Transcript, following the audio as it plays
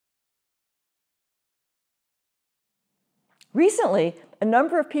Recently, a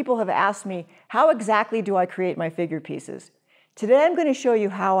number of people have asked me, how exactly do I create my figure pieces? Today I'm going to show you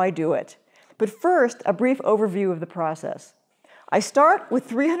how I do it. But first, a brief overview of the process. I start with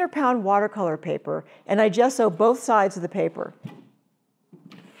 300-pound watercolor paper, and I gesso both sides of the paper.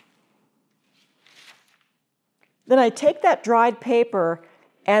 Then I take that dried paper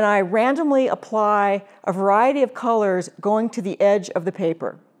and I randomly apply a variety of colors going to the edge of the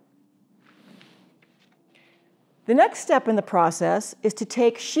paper. The next step in the process is to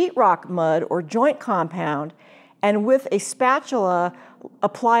take sheetrock mud or joint compound and with a spatula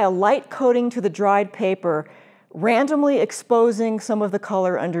apply a light coating to the dried paper, randomly exposing some of the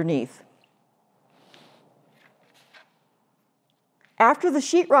color underneath. After the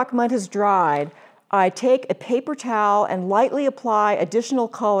sheetrock mud has dried, I take a paper towel and lightly apply additional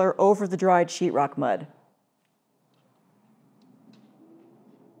color over the dried sheetrock mud.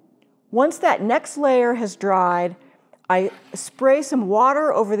 Once that next layer has dried, I spray some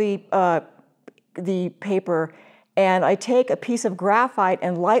water over the paper, and I take a piece of graphite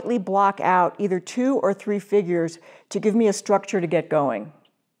and lightly block out either 2 or 3 figures to give me a structure to get going.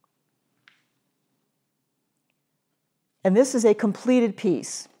 And this is a completed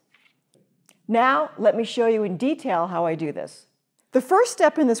piece. Now, let me show you in detail how I do this. The first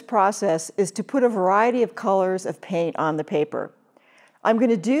step in this process is to put a variety of colors of paint on the paper. I'm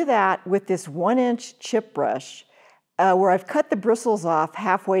going to do that with this 1-inch chip brush, where I've cut the bristles off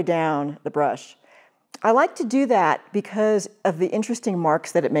halfway down the brush. I like to do that because of the interesting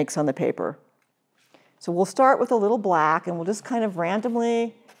marks that it makes on the paper. So we'll start with a little black, and we'll just kind of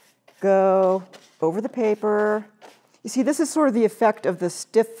randomly go over the paper. You see, this is sort of the effect of the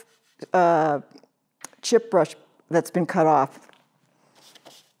stiff chip brush that's been cut off.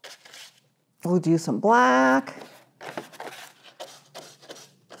 We'll do some black.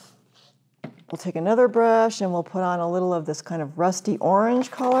 We'll take another brush and we'll put on a little of this kind of rusty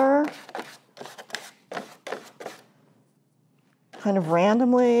orange color. Kind of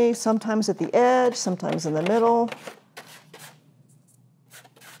randomly, sometimes at the edge, sometimes in the middle.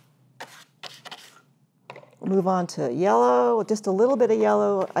 Move on to yellow. Just a little bit of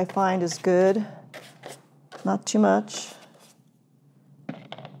yellow I find is good, not too much. A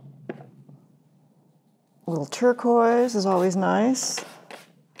little turquoise is always nice.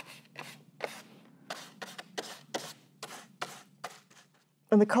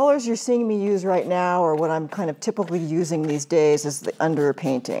 And the colors you're seeing me use right now are what I'm kind of typically using these days as the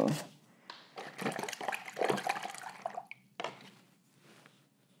underpainting.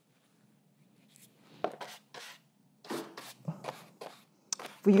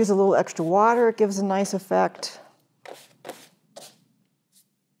 If we use a little extra water, it gives a nice effect.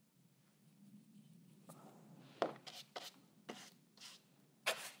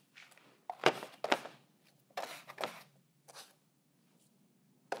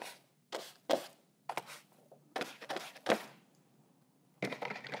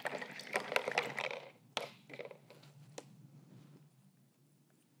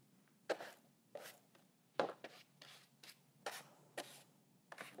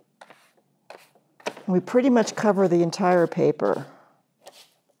 We pretty much cover the entire paper.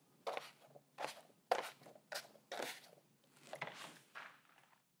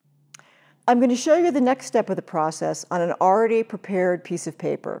 I'm going to show you the next step of the process on an already prepared piece of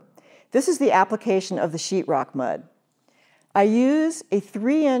paper. This is the application of the sheetrock mud. I use a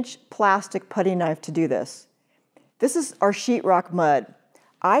 3-inch plastic putty knife to do this. This is our sheetrock mud.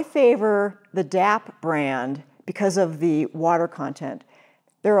 I favor the DAP brand because of the water content.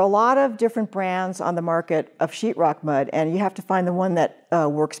 There are a lot of different brands on the market of sheetrock mud, and you have to find the one that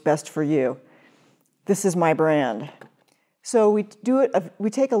works best for you. This is my brand. So we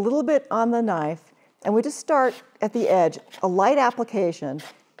take a little bit on the knife, and we just start at the edge, a light application,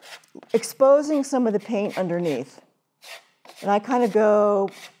 exposing some of the paint underneath. And I kind of go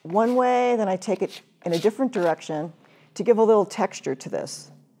one way, then I take it in a different direction to give a little texture to this.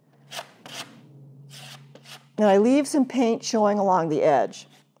 And I leave some paint showing along the edge.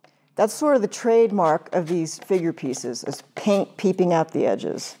 That's sort of the trademark of these figure pieces, is paint peeping out the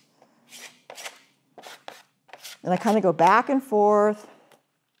edges. And I kind of go back and forth.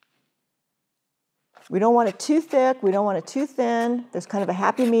 We don't want it too thick, we don't want it too thin. There's kind of a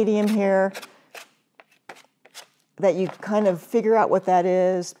happy medium here that you kind of figure out what that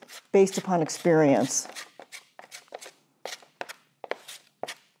is based upon experience.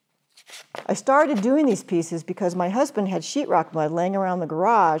 I started doing these pieces because my husband had sheetrock mud laying around the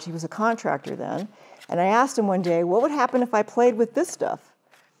garage. He was a contractor then. And I asked him one day, what would happen if I played with this stuff?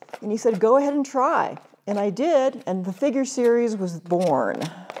 And he said, go ahead and try. And I did, and the figure series was born.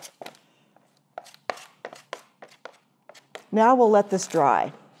 Now we'll let this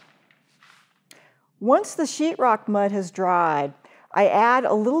dry. Once the sheetrock mud has dried, I add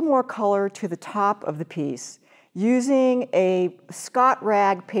a little more color to the top of the piece using a Scott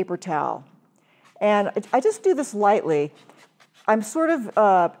rag paper towel. And I just do this lightly. I'm sort of,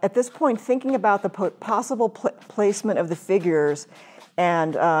 at this point, thinking about the possible placement of the figures,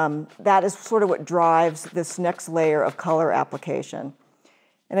 and that is sort of what drives this next layer of color application.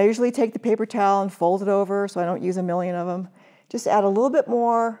 And I usually take the paper towel and fold it over so I don't use a million of them. Just add a little bit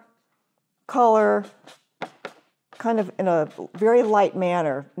more color, kind of in a very light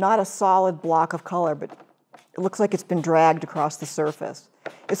manner, not a solid block of color, but it looks like it's been dragged across the surface.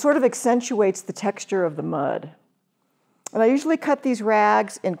 It sort of accentuates the texture of the mud. And I usually cut these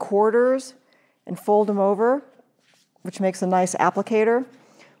rags in quarters and fold them over, which makes a nice applicator.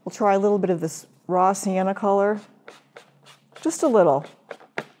 We'll try a little bit of this raw sienna color, just a little,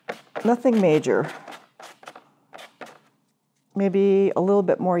 nothing major. Maybe a little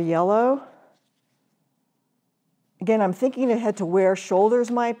bit more yellow. Again, I'm thinking ahead to where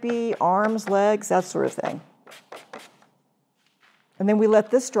shoulders might be, arms, legs, that sort of thing. And then we let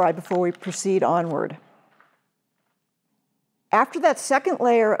this dry before we proceed onward. After that second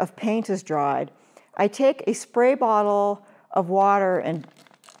layer of paint is dried, I take a spray bottle of water and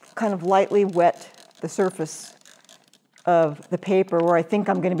kind of lightly wet the surface of the paper where I think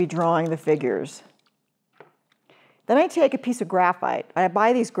I'm going to be drawing the figures. Then I take a piece of graphite. I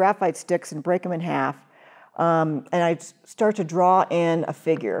buy these graphite sticks and break them in half, and I start to draw in a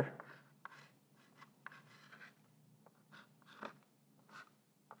figure.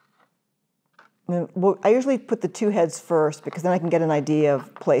 Well, I usually put the two heads first because then I can get an idea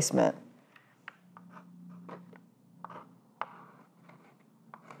of placement.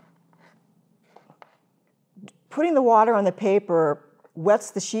 Putting the water on the paper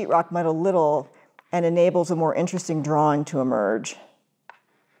wets the sheetrock mud a little and enables a more interesting drawing to emerge.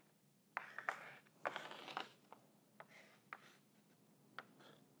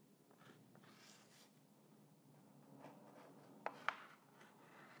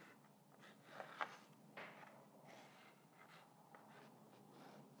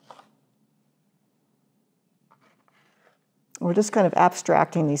 We're just kind of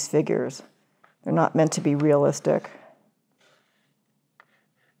abstracting these figures. They're not meant to be realistic.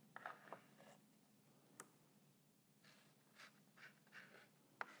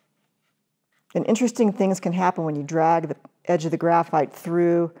 And interesting things can happen when you drag the edge of the graphite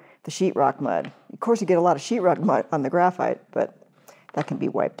through the sheetrock mud. Of course, you get a lot of sheetrock mud on the graphite, but that can be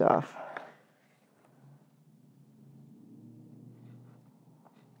wiped off.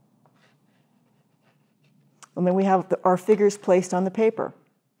 And then we have our figures placed on the paper.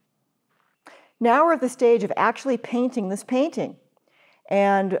 Now we're at the stage of actually painting this painting.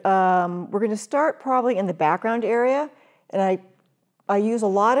 And we're going to start probably in the background area. And I use a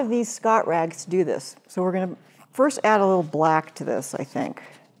lot of these Scott rags to do this. So we're going to first add a little black to this, I think.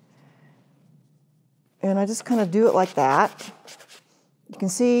 And I just kind of do it like that. You can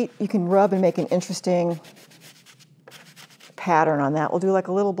see you can rub and make an interesting pattern on that. We'll do like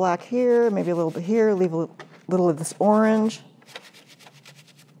a little black here, maybe a little bit here, leave a little of this orange.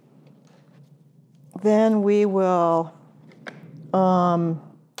 Then we will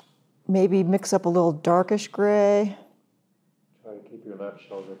maybe mix up a little darkish gray. Try to keep your left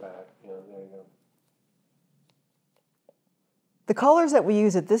shoulder back. Yeah, there you go. The colors that we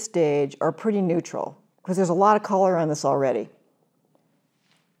use at this stage are pretty neutral because there's a lot of color on this already.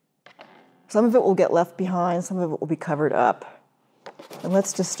 Some of it will get left behind, some of it will be covered up. And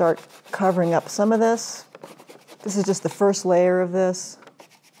let's just start covering up some of this. This is just the first layer of this.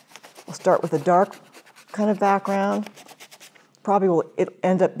 We'll start with a dark kind of background. Probably will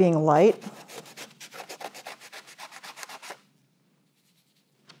end up being light.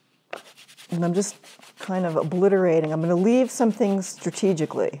 And I'm just kind of obliterating. I'm going to leave some things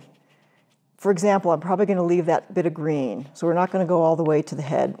strategically. For example, I'm probably going to leave that bit of green. So we're not going to go all the way to the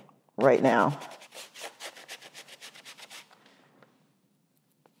head right now.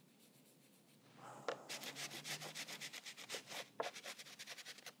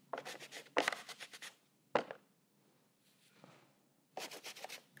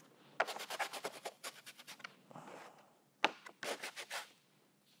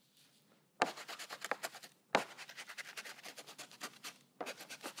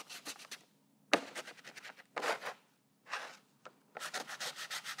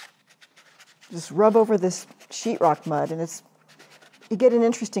 Just rub over this sheetrock mud, and you get an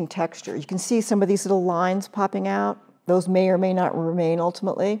interesting texture. You can see some of these little lines popping out. Those may or may not remain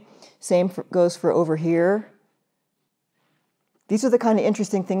ultimately. Same goes for over here. These are the kind of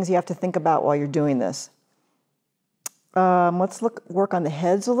interesting things you have to think about while you're doing this. Let's work on the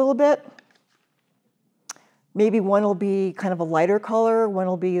heads a little bit. Maybe one will be kind of a lighter color, one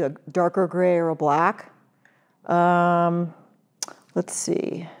will be a darker gray or a black. Let's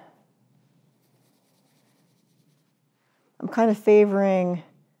see. I'm kind of favoring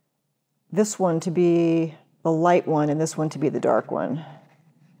this one to be the light one and this one to be the dark one.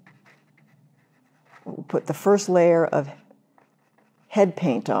 We'll put the first layer of head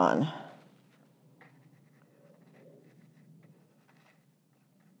paint on.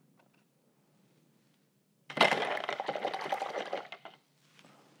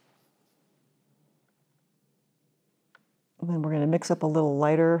 And then we're going to mix up a little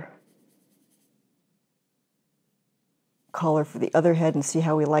lighter color for the other head and see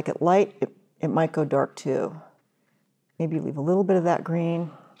how we like it light. It might go dark too. Maybe leave a little bit of that green.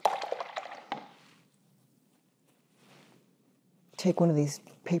 Take one of these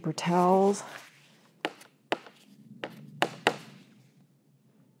paper towels.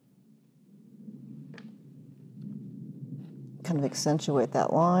 Kind of accentuate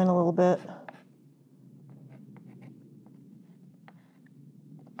that line a little bit.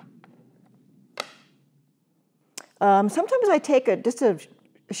 Sometimes I take just a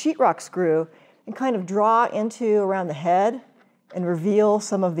sheetrock screw and kind of draw into around the head and reveal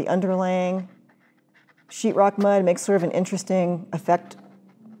some of the underlaying sheetrock mud. It makes sort of an interesting effect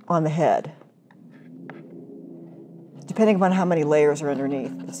on the head. Depending upon how many layers are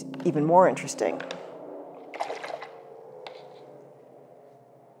underneath, it's even more interesting.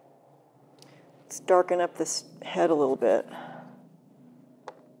 Let's darken up this head a little bit.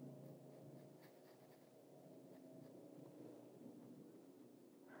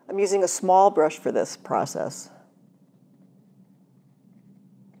 I'm using a small brush for this process.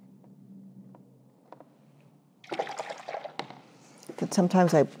 But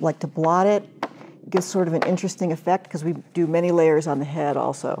sometimes I like to blot it. It gives sort of an interesting effect because we do many layers on the head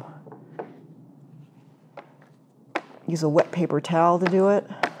also. Use a wet paper towel to do it.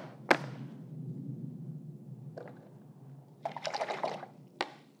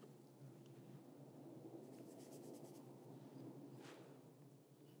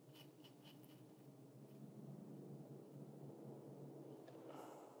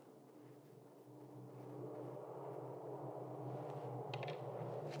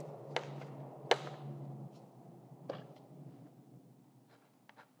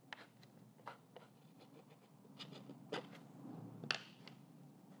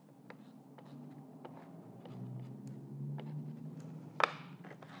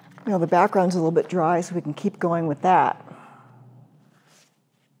 You know, the background's a little bit dry, so we can keep going with that.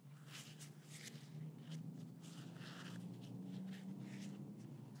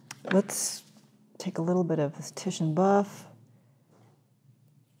 Let's take a little bit of this Titian buff,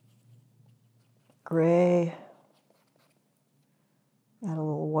 gray, add a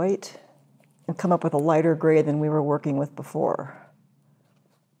little white, and come up with a lighter gray than we were working with before.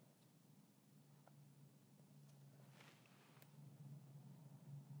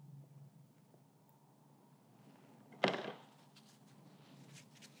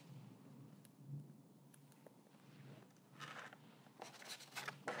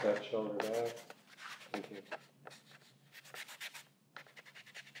 Left shoulder back. Thank you.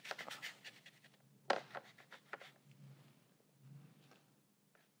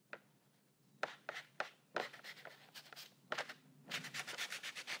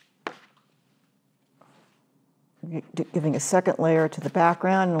 Giving a second layer to the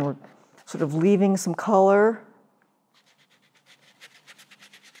background, and we're sort of leaving some color.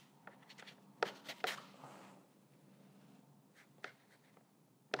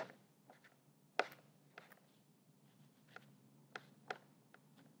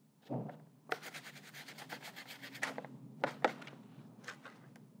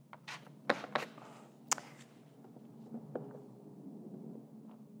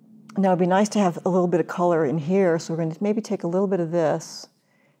 Now it'd be nice to have a little bit of color in here, so we're going to maybe take a little bit of this,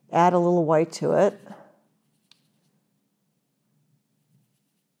 add a little white to it.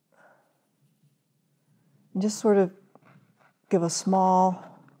 And just sort of give a small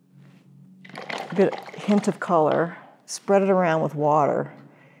hint of color, spread it around with water.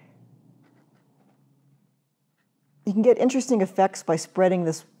 You can get interesting effects by spreading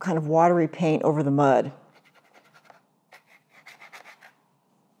this kind of watery paint over the mud.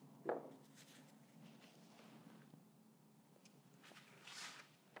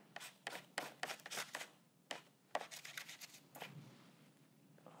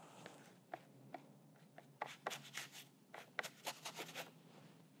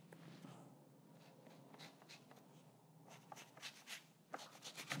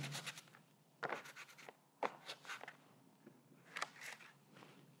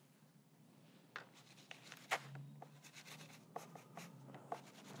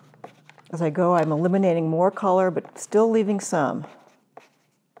 As I go, I'm eliminating more color, but still leaving some.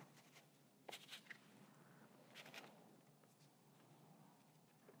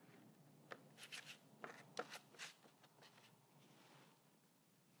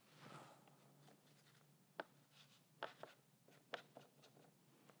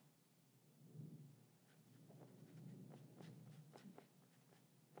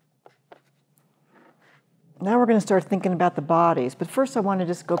 Now we're going to start thinking about the bodies, but first I want to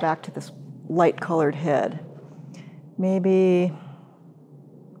just go back to this light colored head. Maybe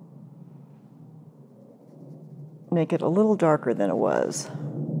make it a little darker than it was.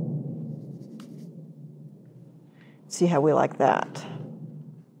 See how we like that.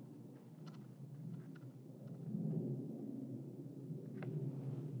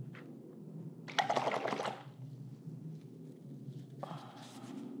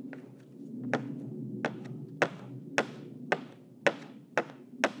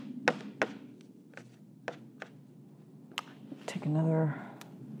 Take another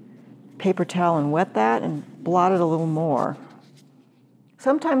paper towel and wet that and blot it a little more.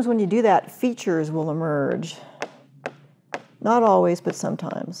 Sometimes when you do that, features will emerge. Not always, but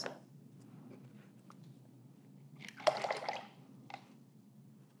sometimes.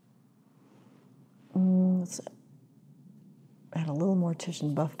 Let's add a little more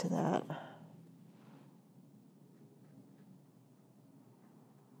Titian buff to that.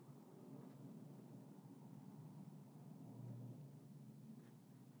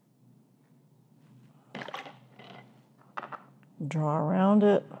 Draw around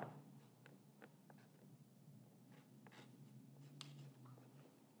it.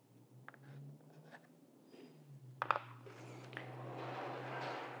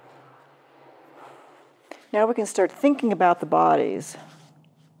 Now we can start thinking about the bodies.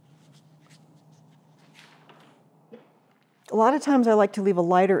 A lot of times I like to leave a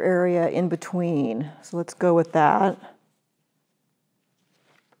lighter area in between, so let's go with that.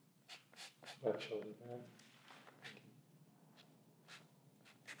 Left shoulder back.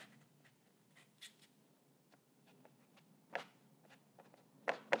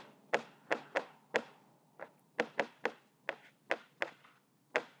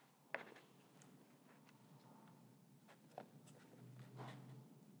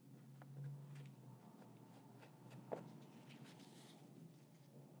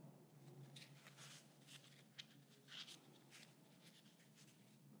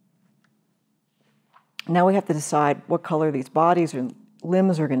 Now we have to decide what color these bodies or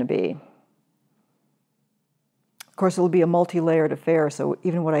limbs are going to be. Of course, it'll be a multi-layered affair, so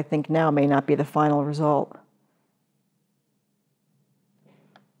even what I think now may not be the final result.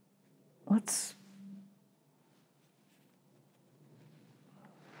 Let's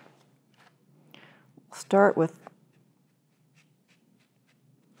start with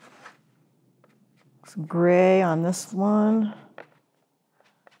some gray on this one.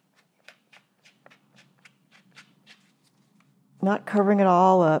 Not covering it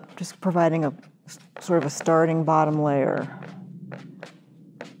all up, just providing a sort of a starting bottom layer.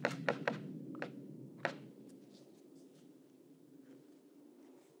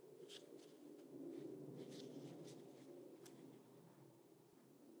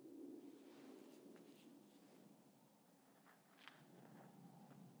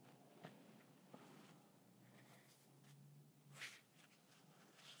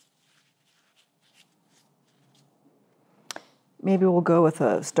 Maybe we'll go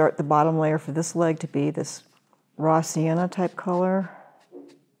with start the bottom layer for this leg to be this raw sienna type color.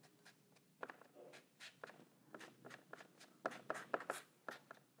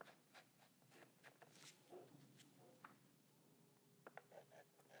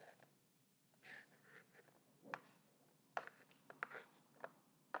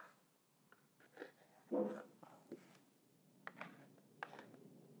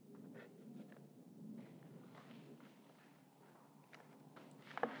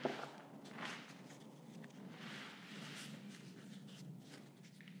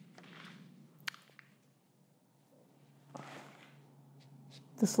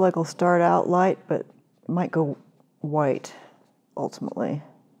 This leg will start out light, but it might go white ultimately.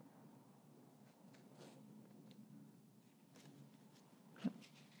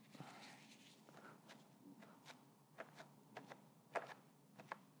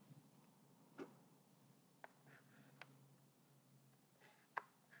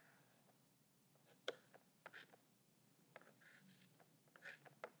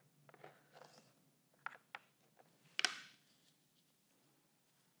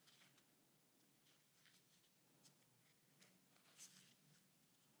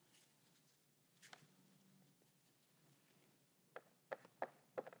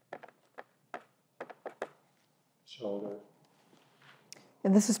 shoulder.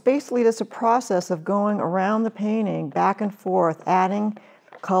 And this is basically just a process of going around the painting, back and forth, adding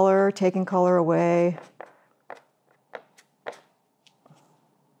color, taking color away.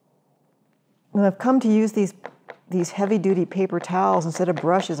 When I've come to use these heavy-duty paper towels instead of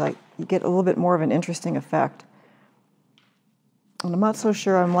brushes, you get a little bit more of an interesting effect. And I'm not so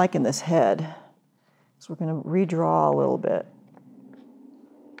sure I'm liking this head. So we're going to redraw a little bit.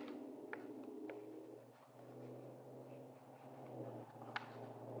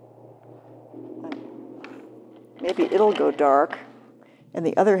 Maybe it'll go dark, and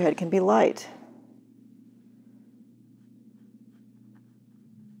the other head can be light.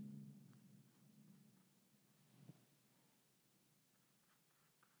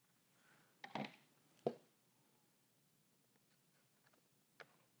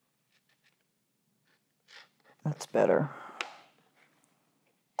 That's better.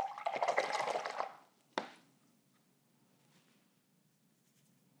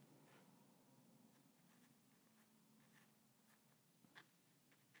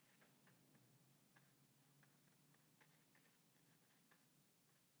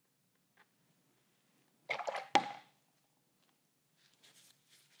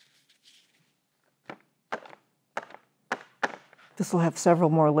 This will have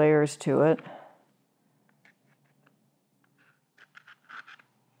several more layers to it.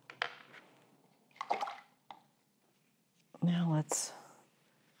 Now let's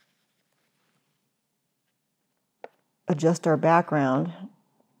adjust our background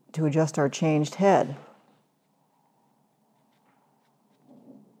to adjust our changed head.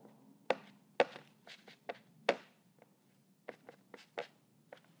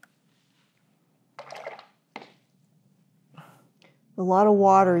 A lot of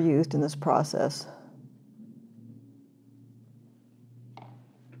water used in this process.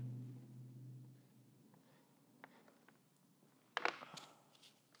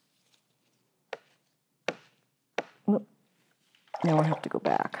 Now we'll have to go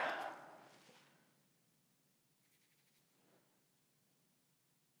back.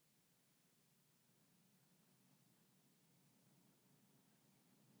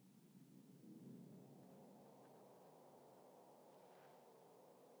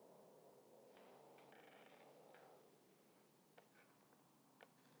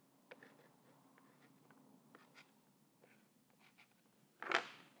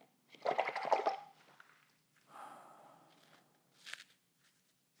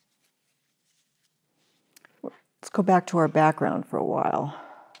 Let's go back to our background for a while.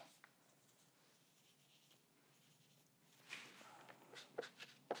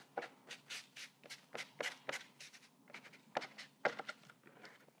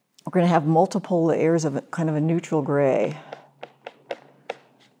 We're going to have multiple layers of kind of a neutral gray.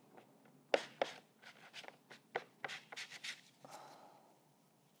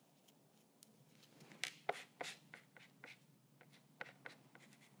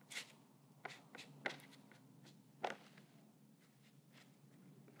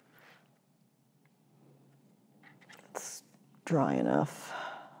 It's dry enough.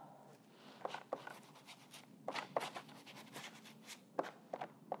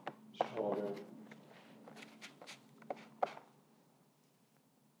 Shoulder.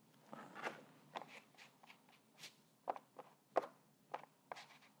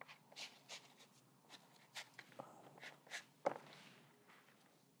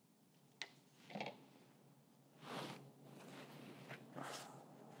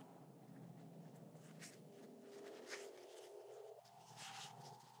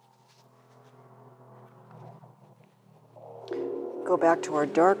 Go back to our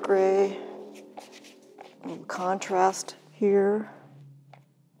dark gray, a little contrast here.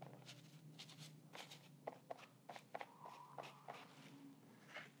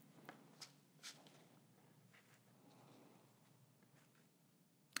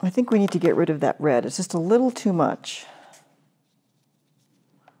 I think we need to get rid of that red. It's just a little too much.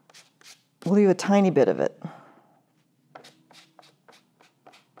 We'll leave a tiny bit of it.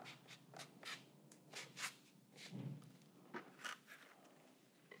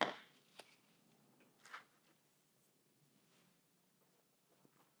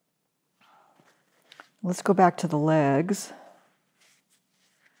 Let's go back to the legs.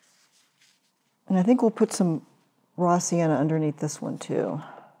 And I think we'll put some raw sienna underneath this one too.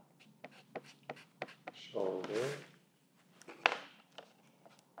 Shoulder.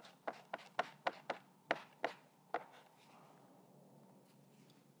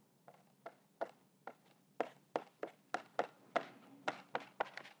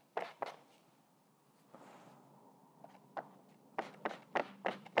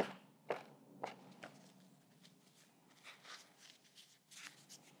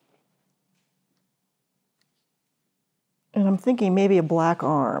 And I'm thinking maybe a black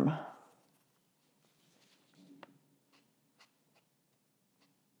arm.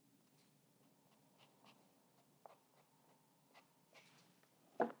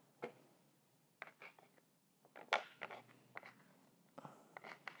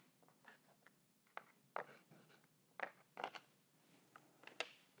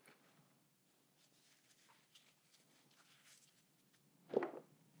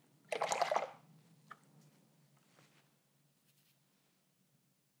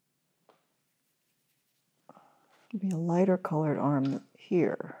 Be a lighter colored arm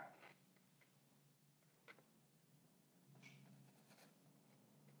here.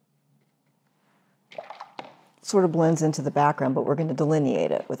 Sort of blends into the background, but we're going to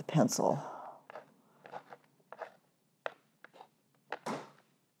delineate it with a pencil.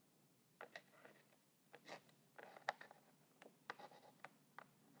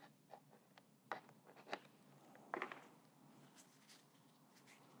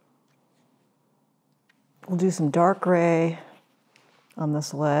 We'll do some dark gray on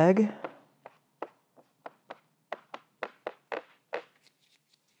this leg.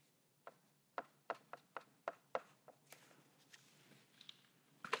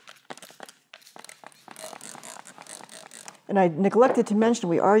 And I neglected to mention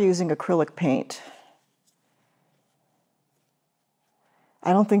we are using acrylic paint.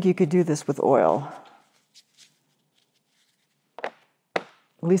 I don't think you could do this with oil. At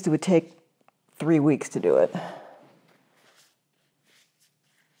least it would take 3 weeks to do it.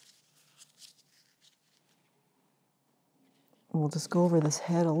 We'll just go over this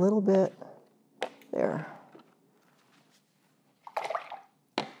head a little bit. There.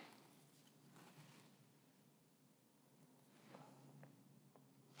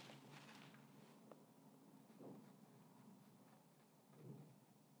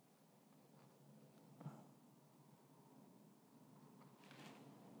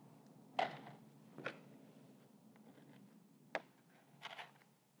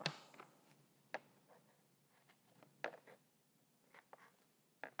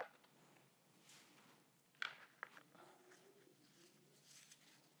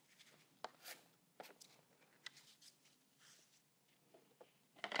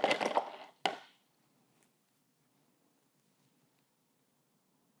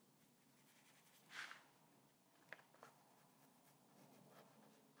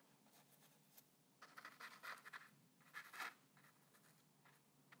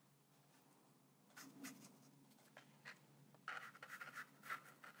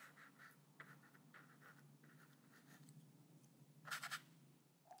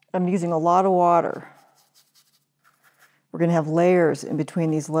 I'm using a lot of water. We're going to have layers in between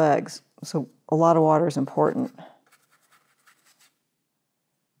these legs, so a lot of water is important.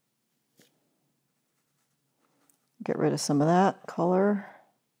 Get rid of some of that color.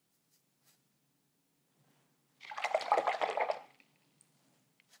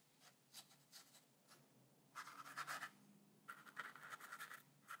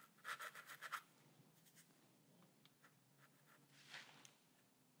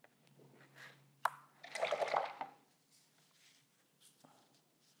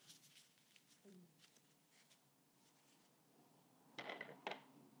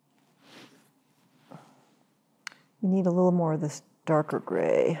 We need a little more of this darker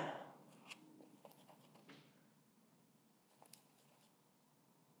gray.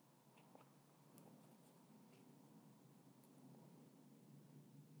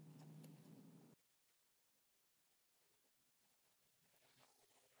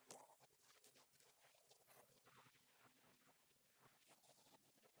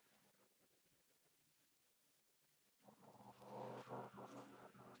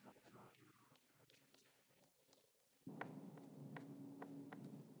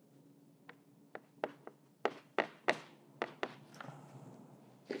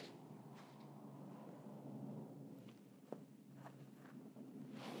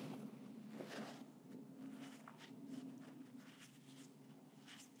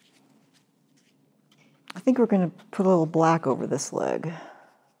 I think we're going to put a little black over this leg.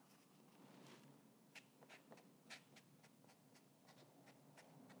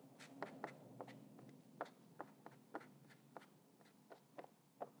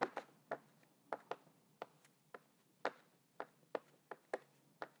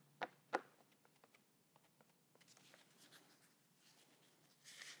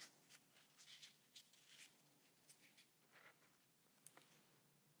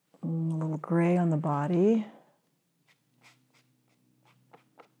 A little gray on the body.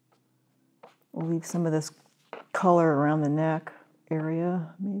 We'll leave some of this color around the neck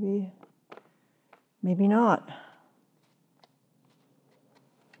area, maybe. Maybe not.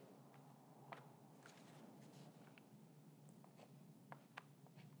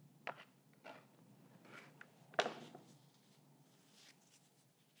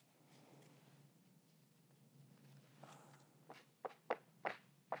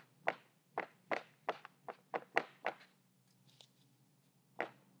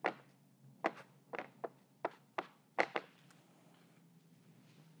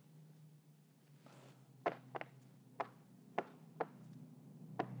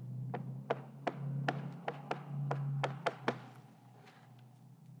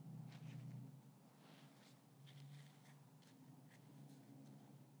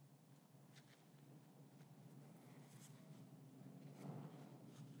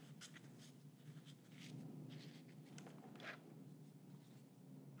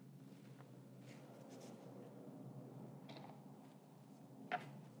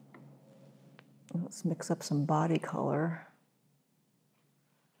 Let's mix up some body color.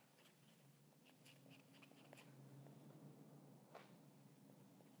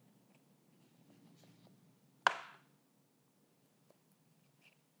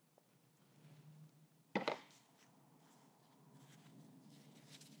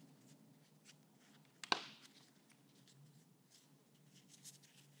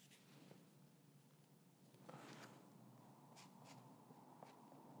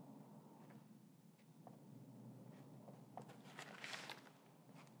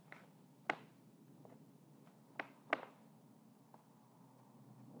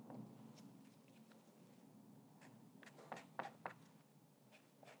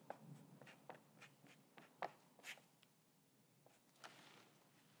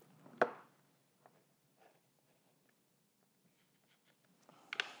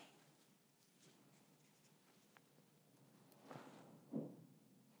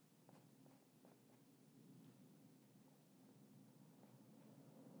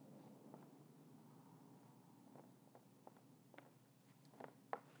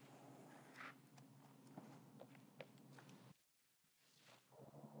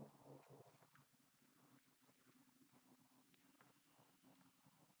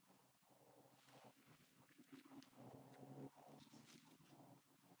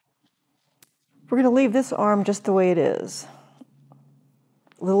 We're going to leave this arm just the way it is.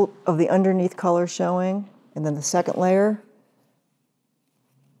 A little of the underneath color showing, and then the second layer.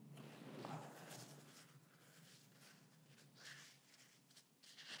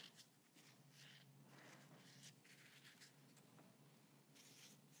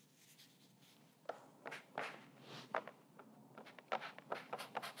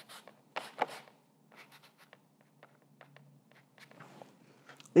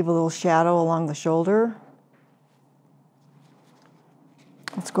 Leave a little shadow along the shoulder.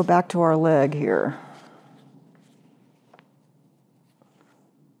 Let's go back to our leg here.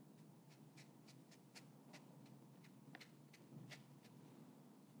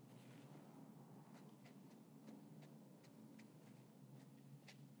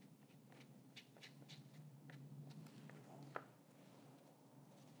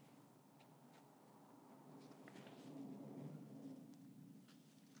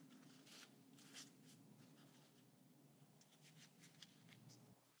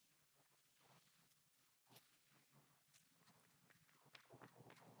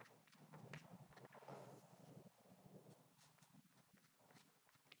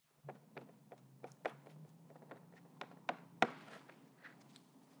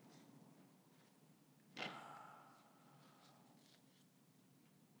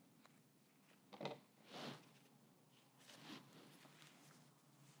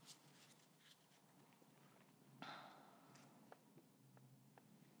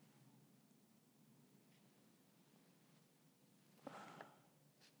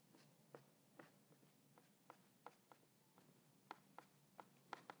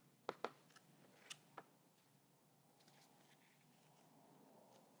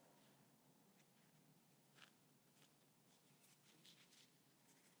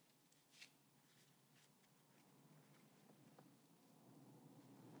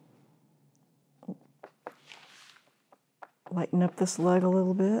 Lighten up this leg a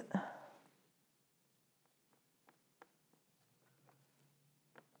little bit.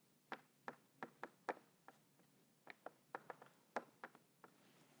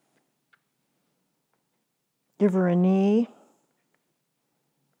 Give her a knee.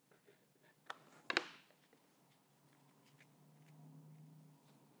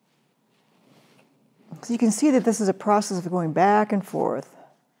 So you can see that this is a process of going back and forth,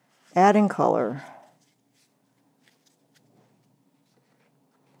 adding color.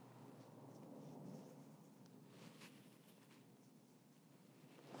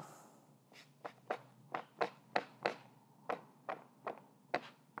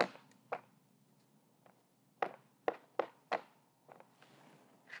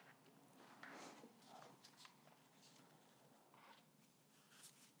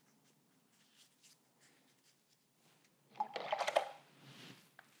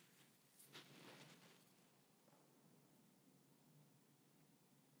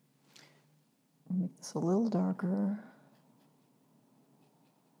 Make this a little darker.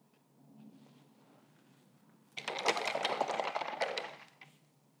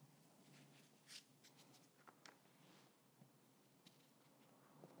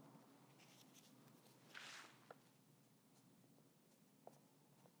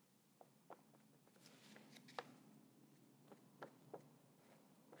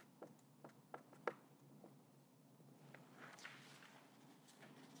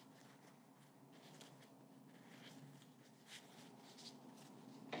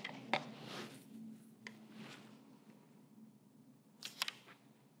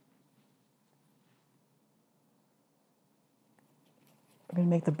 I'm going to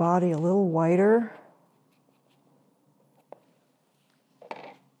make the body a little whiter.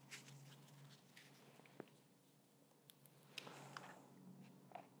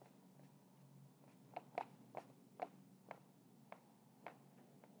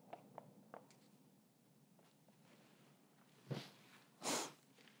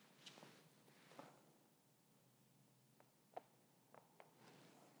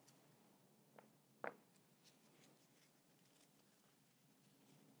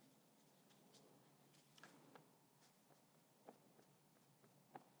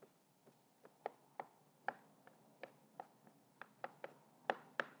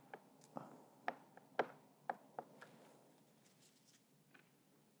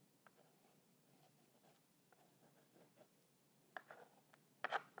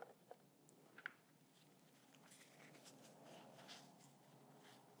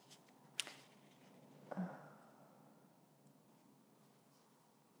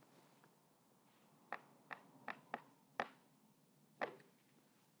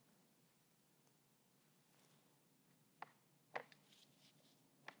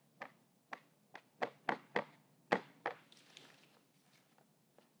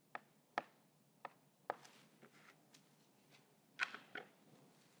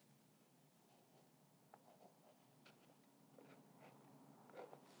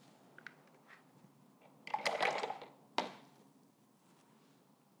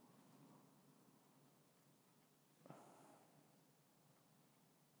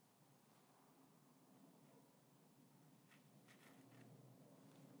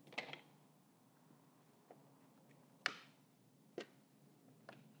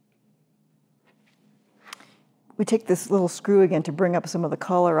 We take this little screw again to bring up some of the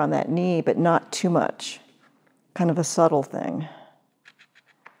color on that knee, but not too much. Kind of a subtle thing.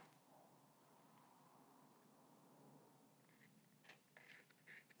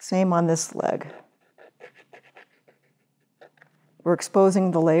 Same on this leg. We're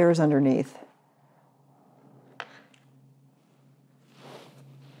exposing the layers underneath.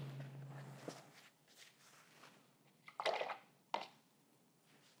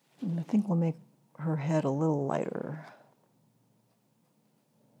 And I think we'll make her head a little lighter.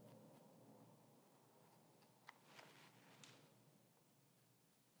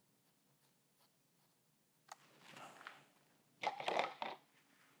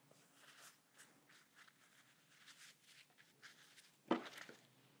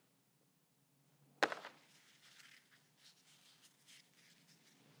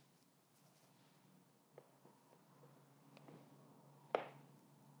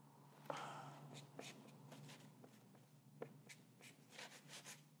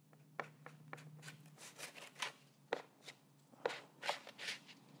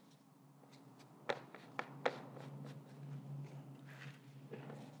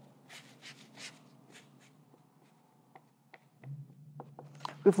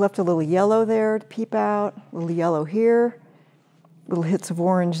 We've left a little yellow there to peep out, a little yellow here, little hits of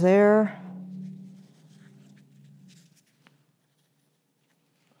orange there.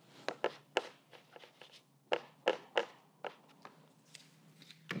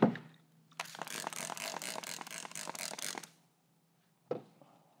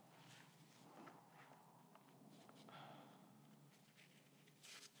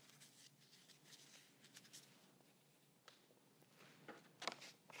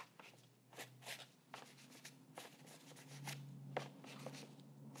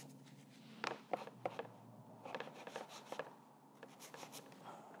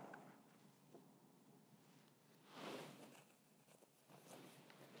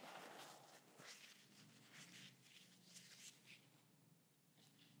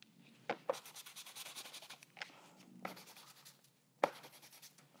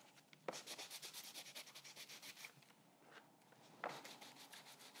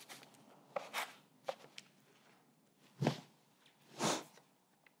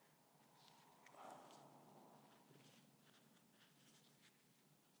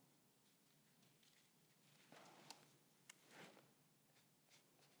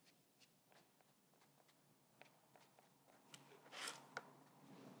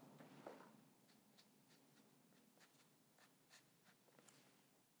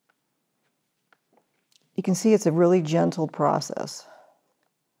 You can see it's a really gentle process.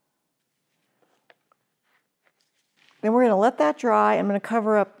 Then we're going to let that dry. I'm going to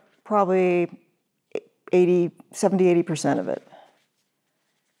cover up probably 70–80% of it.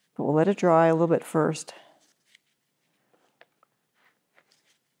 But we'll let it dry a little bit first.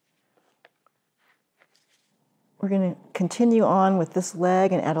 We're going to continue on with this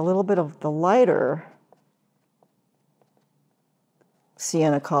leg and add a little bit of the lighter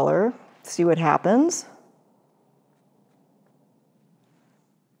sienna color, see what happens.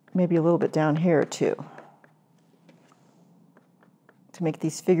 Maybe a little bit down here too, to make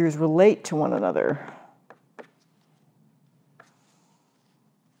these figures relate to one another.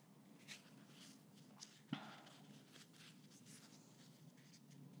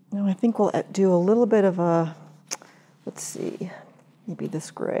 Now I think we'll do a little bit of a, let's see, maybe this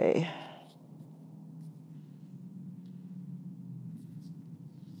gray.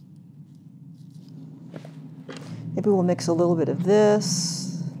 Maybe we'll mix a little bit of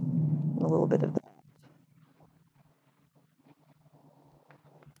this, and a little bit of that.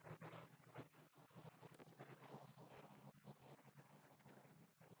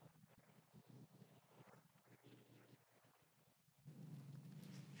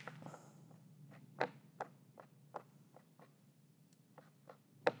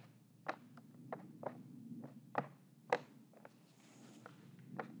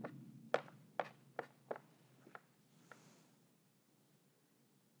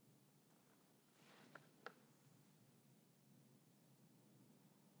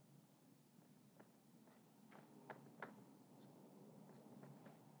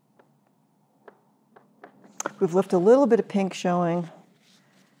 We've left a little bit of pink showing,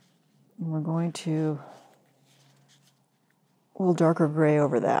 and we're going to a little darker gray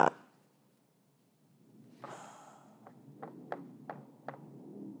over that.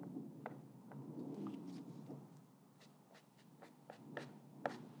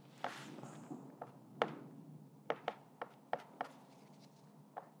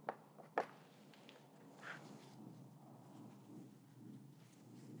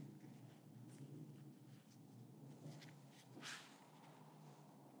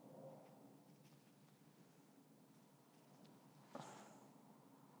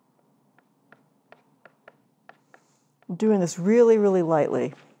 I'm doing this really, really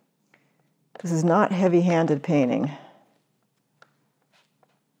lightly. This is not heavy-handed painting.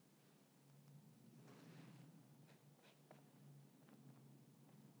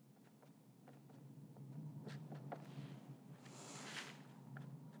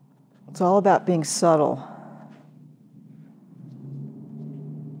 It's all about being subtle.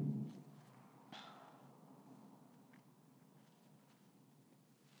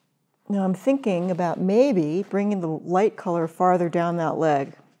 Now I'm thinking about maybe bringing the light color farther down that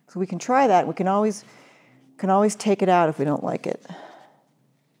leg. So we can try that. We can always take it out if we don't like it.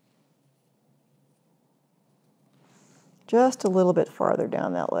 Just a little bit farther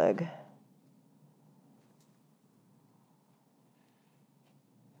down that leg.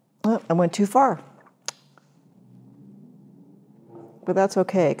 Oh, I went too far. But that's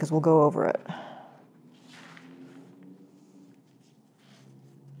okay, because we'll go over it.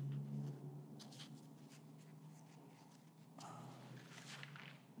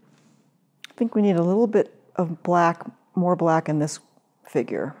 I think we need a little bit of black, more black in this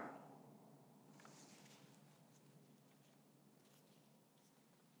figure.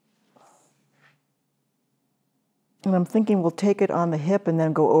 And I'm thinking we'll take it on the hip and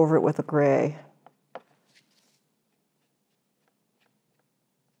then go over it with a gray.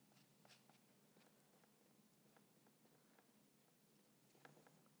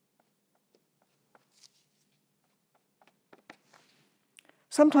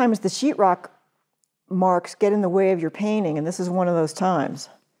 Sometimes the sheetrock marks get in the way of your painting, and this is one of those times.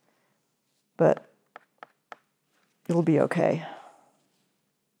 But it'll be okay.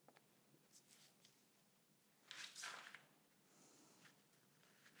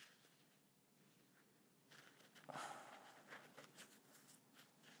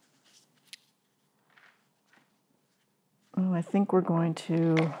 Oh, I think we're going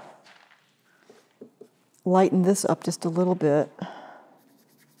to lighten this up just a little bit.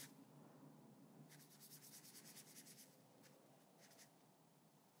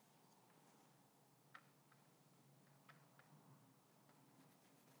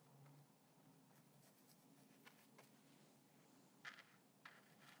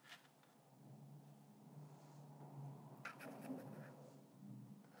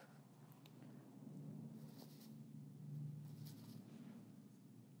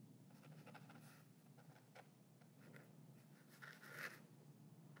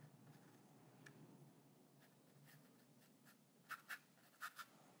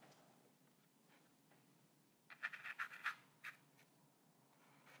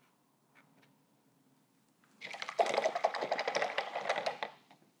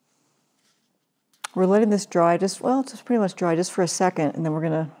 We're letting this dry just, well, it's pretty much dry just for a second, and then we're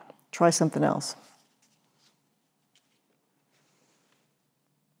going to try something else.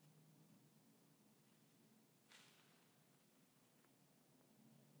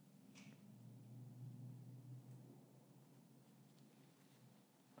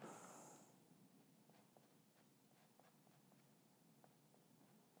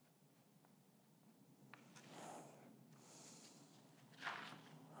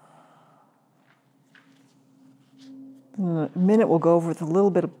 In a minute, we'll go over with a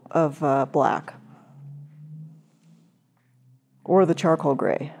little bit of black or the charcoal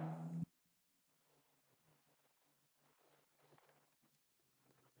gray.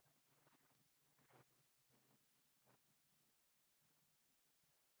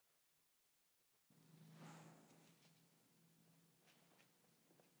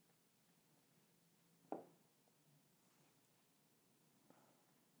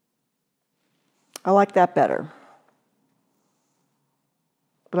 I like that better.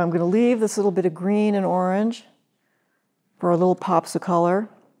 But I'm going to leave this little bit of green and orange for our little pops of color.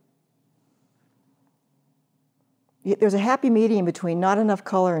 There's a happy medium between not enough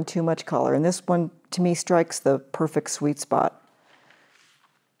color and too much color, and this one, to me, strikes the perfect sweet spot.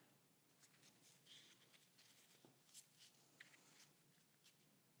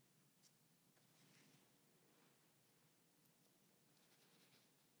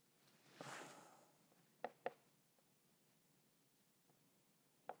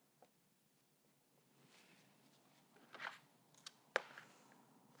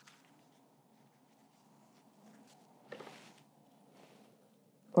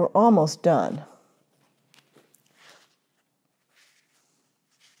 We're almost done.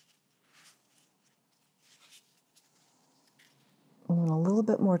 And a little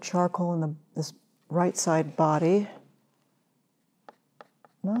bit more charcoal in this right side body.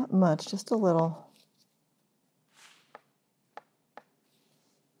 Not much, just a little.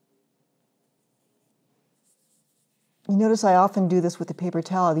 You notice I often do this with the paper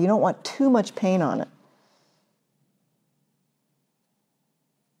towel. You don't want too much paint on it.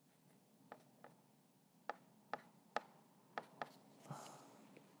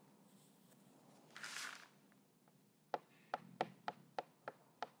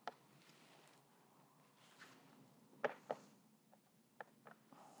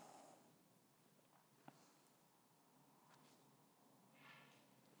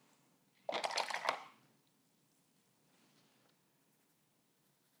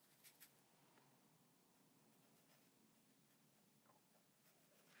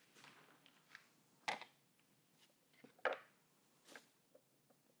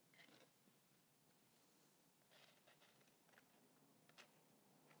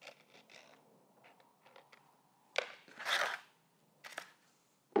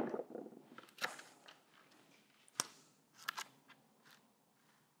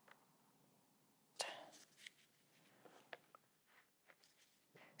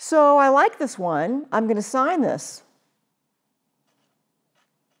 So I like this one. I'm going to sign this.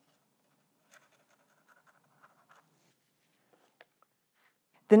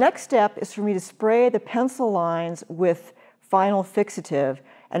 The next step is for me to spray the pencil lines with final fixative,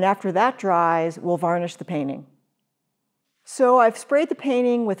 and after that dries, we'll varnish the painting. So I've sprayed the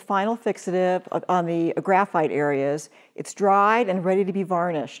painting with final fixative on the graphite areas. It's dried and ready to be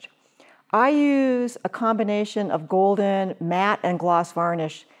varnished. I use a combination of golden, matte, and gloss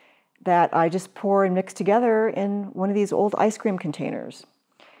varnish that I just pour and mix together in one of these old ice cream containers.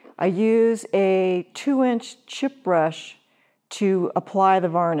 I use a 2-inch chip brush to apply the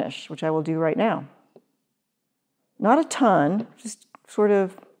varnish, which I will do right now. Not a ton, just sort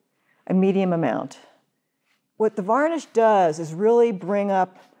of a medium amount. What the varnish does is really bring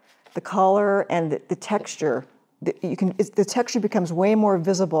up the color and the texture. The texture becomes way more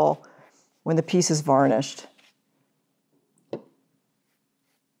visible when the piece is varnished.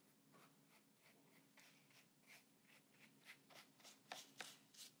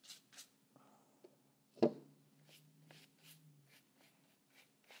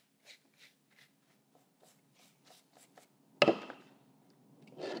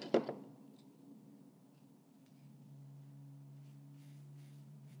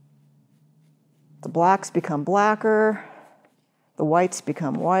 The blacks become blacker, the whites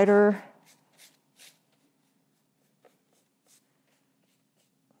become whiter.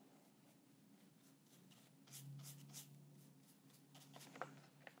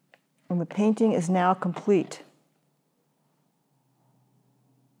 And the painting is now complete.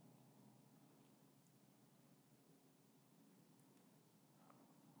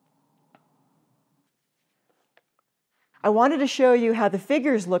 I wanted to show you how the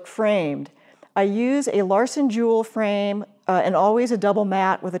figures look framed. I use a Larson Jewel frame and always a double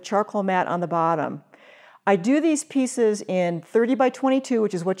matte with a charcoal matte on the bottom. I do these pieces in 30 by 22,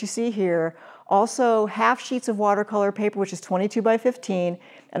 which is what you see here, also half sheets of watercolor paper, which is 22 by 15,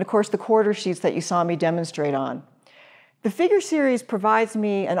 and of course the quarter sheets that you saw me demonstrate on. The figure series provides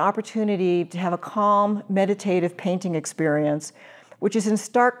me an opportunity to have a calm, meditative painting experience, which is in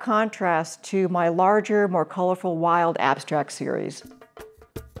stark contrast to my larger, more colorful, wild abstract series.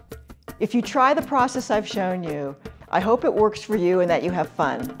 If you try the process I've shown you, I hope it works for you and that you have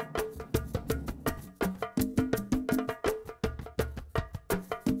fun.